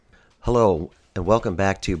Hello, and welcome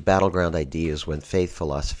back to Battleground Ideas when faith,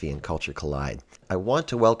 philosophy, and culture collide. I want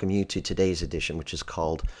to welcome you to today's edition, which is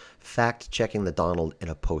called Fact Checking the Donald in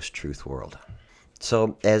a Post-Truth World.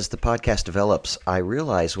 So, as the podcast develops, I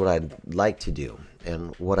realize what I'd like to do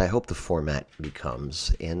and what I hope the format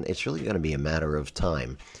becomes, and it's really going to be a matter of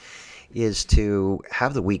time, is to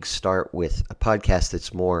have the week start with a podcast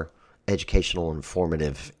that's more educational and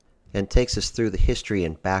informative and takes us through the history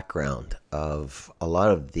and background of a lot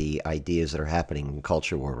of the ideas that are happening in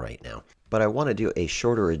culture war right now. But I want to do a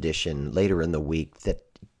shorter edition later in the week that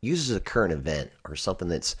uses a current event or something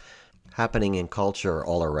that's happening in culture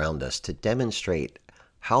all around us to demonstrate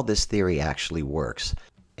how this theory actually works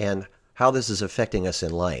and how this is affecting us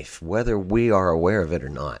in life, whether we are aware of it or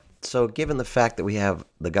not. So given the fact that we have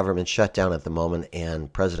the government shutdown at the moment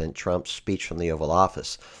and President Trump's speech from the Oval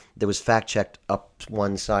Office that was fact-checked up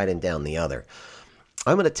one side and down the other,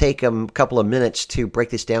 I'm going to take a couple of minutes to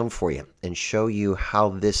break this down for you and show you how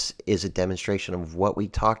this is a demonstration of what we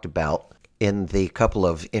talked about in the couple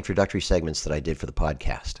of introductory segments that I did for the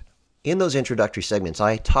podcast. In those introductory segments,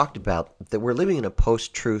 I talked about that we're living in a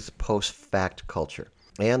post-truth, post-fact culture,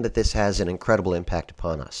 and that this has an incredible impact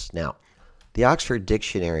upon us. Now, the Oxford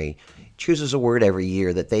Dictionary chooses a word every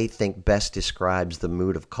year that they think best describes the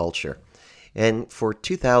mood of culture. And for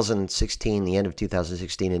 2016, the end of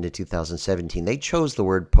 2016 into 2017, they chose the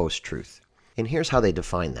word post-truth. And here's how they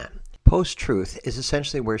define that. Post-truth is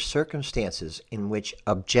essentially where circumstances in which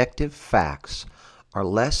objective facts are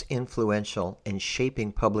less influential in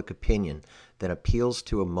shaping public opinion than appeals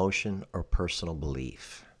to emotion or personal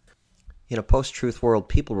belief. In a post-truth world,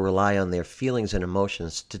 people rely on their feelings and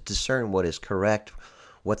emotions to discern what is correct,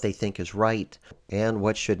 what they think is right, and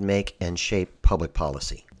what should make and shape public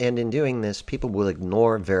policy. And in doing this, people will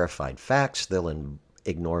ignore verified facts, they'll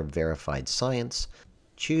ignore verified science,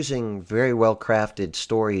 choosing very well-crafted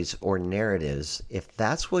stories or narratives if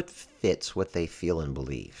that's what fits what they feel and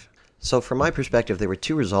believe. So from my perspective, there were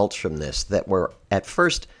two results from this that were, at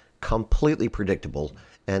first, completely predictable,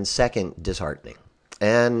 and second, disheartening.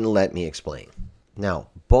 And let me explain. Now,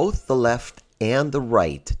 both the left and the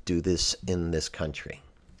right do this in this country.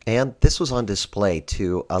 And this was on display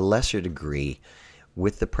to a lesser degree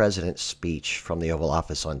with the president's speech from the Oval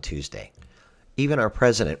Office on Tuesday. Even our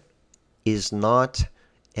president is not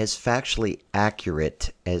as factually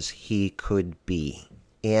accurate as he could be.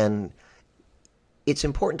 And it's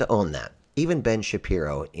important to own that. Even Ben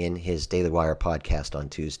Shapiro, in his Daily Wire podcast on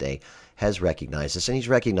Tuesday, has recognized this, and he's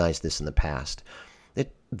recognized this in the past.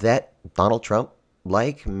 That Donald Trump,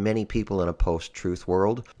 like many people in a post-truth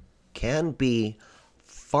world, can be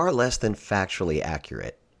far less than factually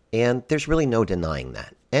accurate. And there's really no denying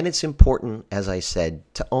that. And it's important, as I said,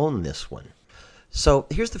 to own this one. So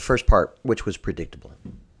here's the first part, which was predictable.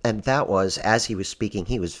 And that was, as he was speaking,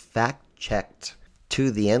 he was fact-checked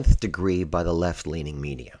to the nth degree by the left-leaning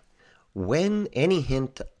media. When any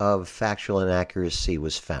hint of factual inaccuracy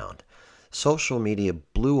was found, social media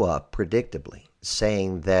blew up predictably,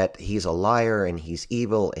 saying that he's a liar and he's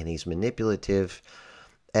evil and he's manipulative,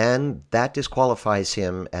 and that disqualifies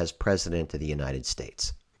him as president of the United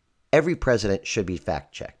States. Every president should be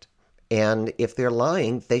fact-checked, and if they're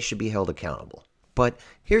lying, they should be held accountable. But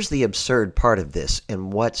here's the absurd part of this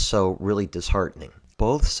and what's so really disheartening.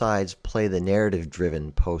 Both sides play the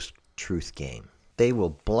narrative-driven post-truth game. They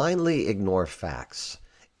will blindly ignore facts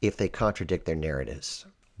if they contradict their narratives.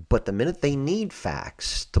 But the minute they need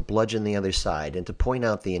facts to bludgeon the other side and to point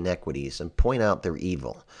out the inequities and point out their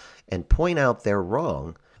evil and point out they're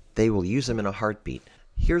wrong, they will use them in a heartbeat.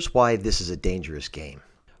 Here's why this is a dangerous game.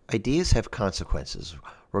 Ideas have consequences,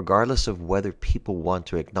 regardless of whether people want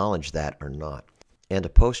to acknowledge that or not. And a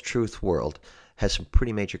post-truth world has some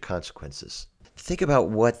pretty major consequences. Think about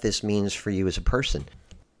what this means for you as a person.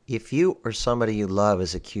 If you or somebody you love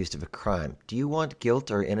is accused of a crime, do you want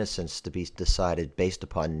guilt or innocence to be decided based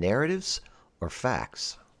upon narratives or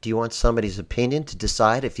facts? Do you want somebody's opinion to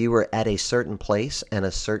decide if you were at a certain place and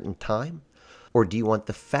a certain time? Or do you want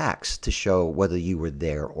the facts to show whether you were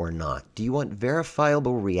there or not? Do you want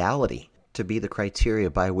verifiable reality to be the criteria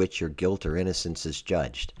by which your guilt or innocence is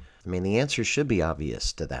judged? I mean, the answer should be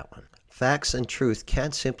obvious to that one. Facts and truth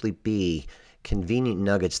can't simply be convenient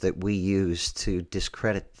nuggets that we use to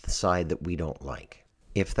discredit the side that we don't like.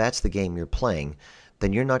 If that's the game you're playing,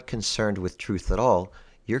 then you're not concerned with truth at all,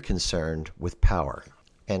 you're concerned with power.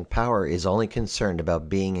 And power is only concerned about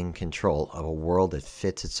being in control of a world that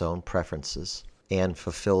fits its own preferences and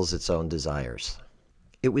fulfills its own desires.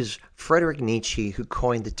 It was Friedrich Nietzsche who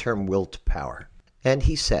coined the term will to power. And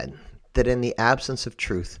he said that in the absence of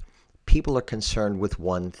truth, people are concerned with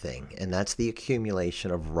one thing, and that's the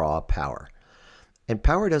accumulation of raw power. And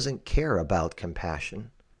power doesn't care about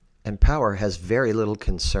compassion. And power has very little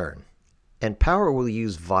concern. And power will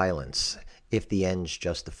use violence if the ends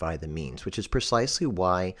justify the means, which is precisely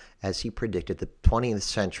why, as he predicted, the 20th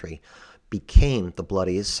century became the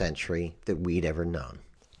bloodiest century that we'd ever known.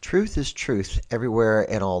 Truth is truth everywhere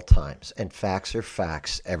at all times, and facts are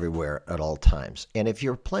facts everywhere at all times. And if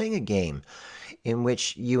you're playing a game in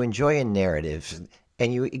which you enjoy a narrative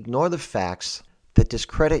and you ignore the facts that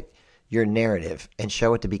discredit your narrative and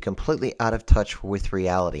show it to be completely out of touch with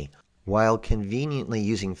reality, while conveniently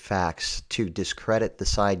using facts to discredit the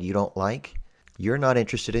side you don't like, you're not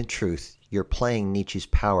interested in truth. You're playing Nietzsche's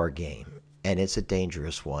power game, and it's a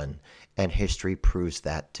dangerous one, and history proves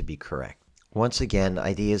that to be correct. Once again,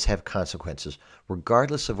 ideas have consequences,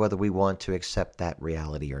 regardless of whether we want to accept that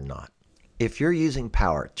reality or not. If you're using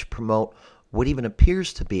power to promote what even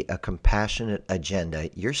appears to be a compassionate agenda,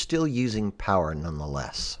 you're still using power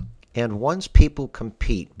nonetheless. And once people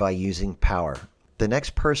compete by using power, the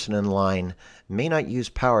next person in line may not use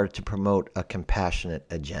power to promote a compassionate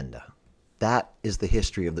agenda. That is the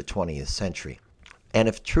history of the 20th century. And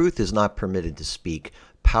if truth is not permitted to speak,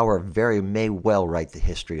 power very may well write the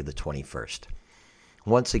history of the 21st.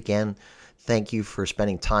 Once again, thank you for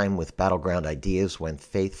spending time with Battleground Ideas when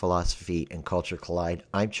faith, philosophy, and culture collide.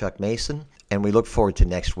 I'm Chuck Mason, and we look forward to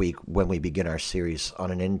next week when we begin our series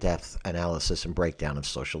on an in-depth analysis and breakdown of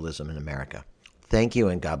socialism in America. Thank you,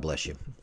 and God bless you.